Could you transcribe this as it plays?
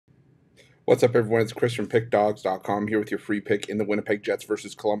What's up, everyone? It's Chris from PickDogs.com here with your free pick in the Winnipeg Jets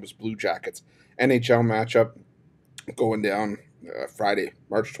versus Columbus Blue Jackets NHL matchup going down Friday,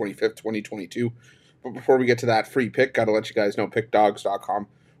 March 25th, 2022. But before we get to that free pick, got to let you guys know PickDogs.com.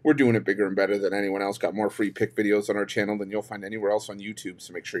 We're doing it bigger and better than anyone else. Got more free pick videos on our channel than you'll find anywhere else on YouTube,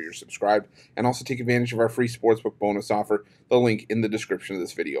 so make sure you're subscribed. And also take advantage of our free sportsbook bonus offer, the link in the description of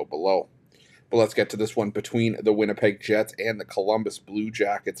this video below. But let's get to this one between the Winnipeg Jets and the Columbus Blue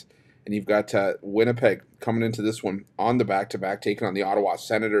Jackets. And you've got Winnipeg coming into this one on the back-to-back, taking on the Ottawa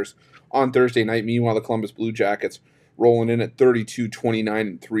Senators on Thursday night. Meanwhile, the Columbus Blue Jackets rolling in at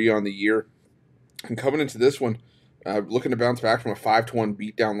 32-29-3 on the year. And coming into this one, looking to bounce back from a 5-1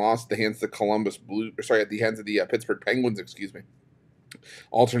 beatdown loss at the hands of the Pittsburgh Penguins,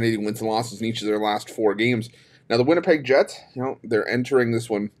 alternating wins and losses in each of their last 4 games. Now, the Winnipeg Jets, they're entering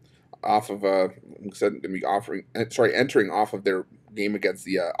this one off of entering off of their game against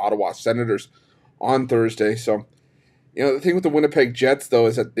the Ottawa Senators on Thursday. So, the thing with the Winnipeg Jets, though,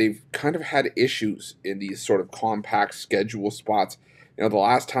 is that they've kind of had issues in these sort of compact schedule spots. The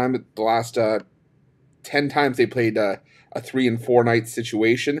last 10 times they played a 3 and 4 night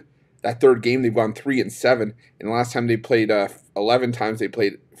situation. That third game, they've gone 3 and 7. And the last time they played 11 times, they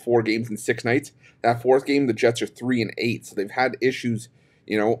played 4 games in 6 nights. That fourth game, the Jets are 3 and 8. So they've had issues,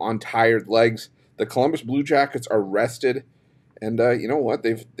 on tired legs. The Columbus Blue Jackets are rested. And you know what?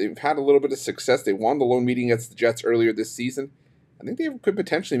 They've had a little bit of success. They won the lone meeting against the Jets earlier this season. I think they could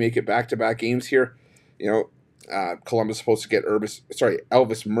potentially make it back-to-back games here. Columbus is supposed to get Elvis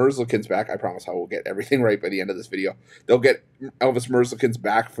Merzlikins back. I promise I will get everything right by the end of this video. They'll get Elvis Merzlikins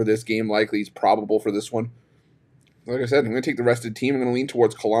back for this game. Likely, he's probable for this one. Like I said, I'm going to take the rested team. I'm going to lean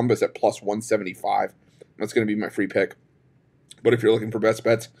towards Columbus at plus 175. That's going to be my free pick. But if you're looking for best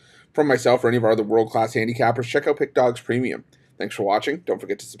bets from myself or any of our other world-class handicappers, check out Pick Dogs Premium. Thanks for watching. Don't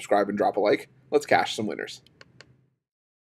forget to subscribe and drop a like. Let's cash some winners.